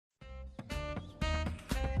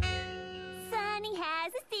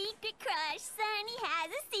has a secret crush. Sonny has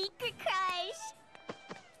a secret crush.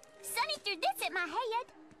 Sonny threw this at my head.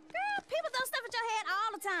 Girl, people throw stuff at your head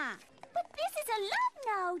all the time. But this is a love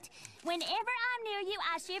note. Whenever I'm near you,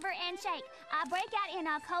 I shiver and shake. I break out in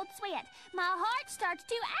a cold sweat. My heart starts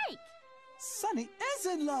to ache. Sonny is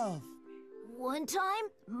in love. One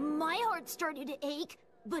time, my heart started to ache,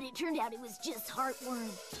 but it turned out it was just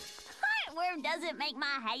heartworm. Heartworm doesn't make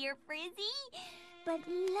my hair frizzy, but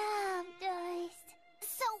love does.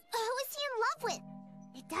 So, who is he in love with?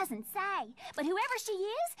 It doesn't say, but whoever she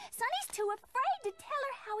is, Sonny's too afraid to tell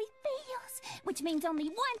her how he feels, which means only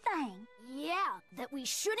one thing. Yeah, that we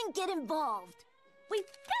shouldn't get involved. We've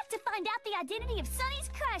got to find out the identity of Sonny's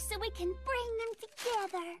crush so we can bring them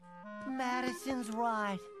together. Madison's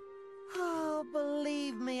right. Oh,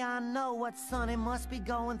 believe me, I know what Sonny must be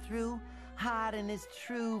going through, hiding his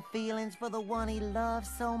true feelings for the one he loves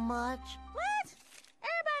so much. What?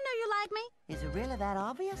 Everybody know you like me. Is it really that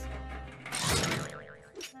obvious?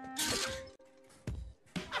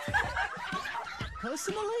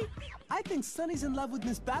 Personally, I think Sonny's in love with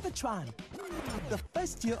Miss Babatron, the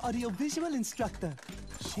first-year audiovisual instructor.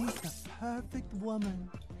 She's the perfect woman.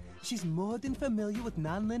 She's more than familiar with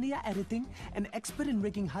nonlinear editing, an expert in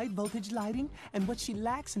rigging high-voltage lighting, and what she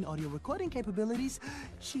lacks in audio recording capabilities,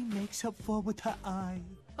 she makes up for with her eye.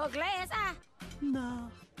 Her glass eye?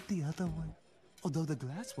 No, the other one. Although the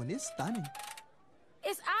glass one is stunning.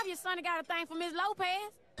 It's obvious Sonny got a thing for Miss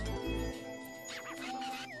Lopez.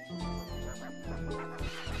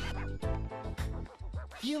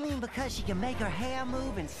 You mean because she can make her hair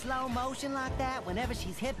move in slow motion like that whenever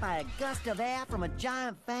she's hit by a gust of air from a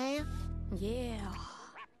giant fan? Yeah.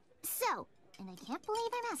 So, and I can't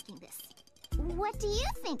believe I'm asking this, what do you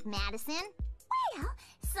think, Madison? Well,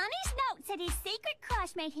 Sonny's note said his secret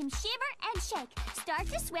crush made him shiver and shake, start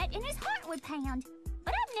to sweat, and his heart would pound.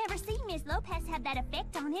 But I've never seen Miss Lopez have that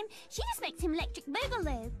effect on him. She just makes him electric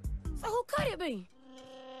boogaloo. So who could it be?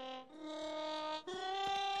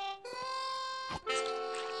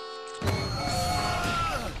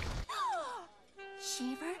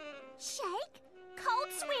 Shiver, shake,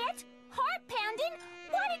 cold sweat, heart pounding.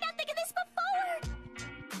 Why did I think of this before?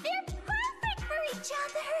 They're perfect for each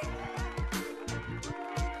other.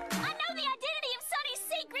 I know the identity of Sonny's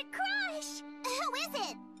secret crush. Who is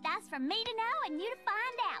it? That's for me to know and you to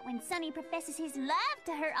find out when Sonny professes his love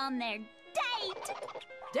to her on their date.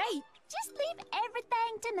 Date? Just leave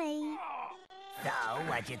everything to me. So,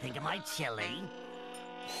 what'd you think of my chili?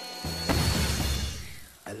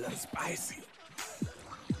 I love spicy.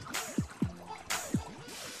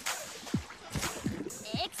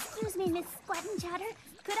 Excuse me, Miss Squat and Chatter.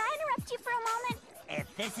 Could I interrupt you for a moment?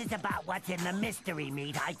 If this is about what's in the mystery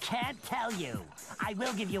meat, I can't tell you. I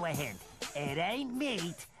will give you a hint. It ain't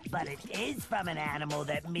meat, but it is from an animal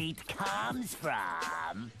that meat comes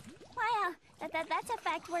from. Well, that's a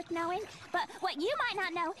fact worth knowing. But what you might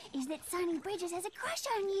not know is that Sonny Bridges has a crush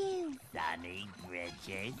on you. Sonny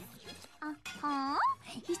Bridges? Uh-huh.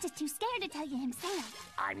 He's just too scared to tell you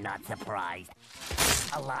himself. I'm not surprised.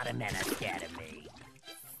 A lot of men are scared of me.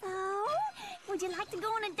 So, would you like to go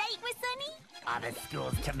on a date with Sonny? Are the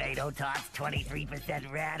school's tomato tots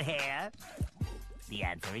 23% red hair? The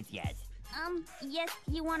answer is yes. Yes,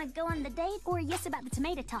 you want to go on the date, or yes about the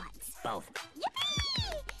tomato tots? Both.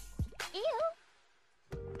 Yippee! Ew.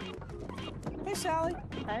 Hey, Sally.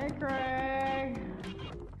 Hey, Craig.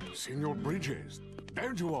 Senor Bridges,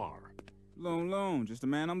 there you are. Loon, just the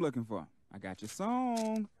man I'm looking for. I got your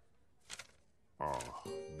song. Oh,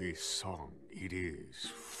 this song, it is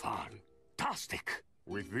fantastic.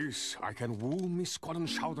 With this, I can woo Miss Squad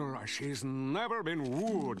Shouter as she's never been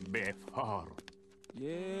wooed before.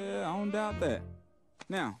 Yeah, I don't doubt that.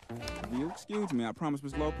 Now, if you excuse me, I promised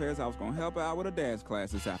Miss Lopez I was gonna help her out with her dance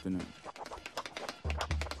class this afternoon.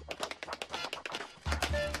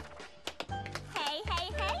 Hey,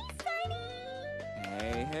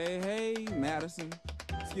 Sonny! Hey, Madison.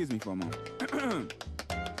 Excuse me for a moment.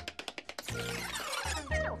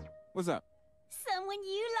 What's up? Someone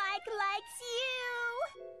you likes you.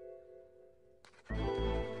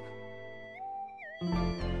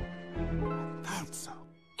 Thought so.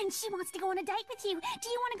 And she wants to go on a date with you. Do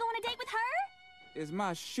you want to go on a date with her? Is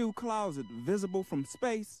my shoe closet visible from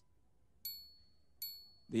space?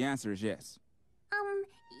 The answer is yes.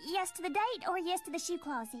 Yes to the date or yes to the shoe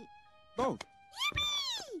closet? Both. Yippee!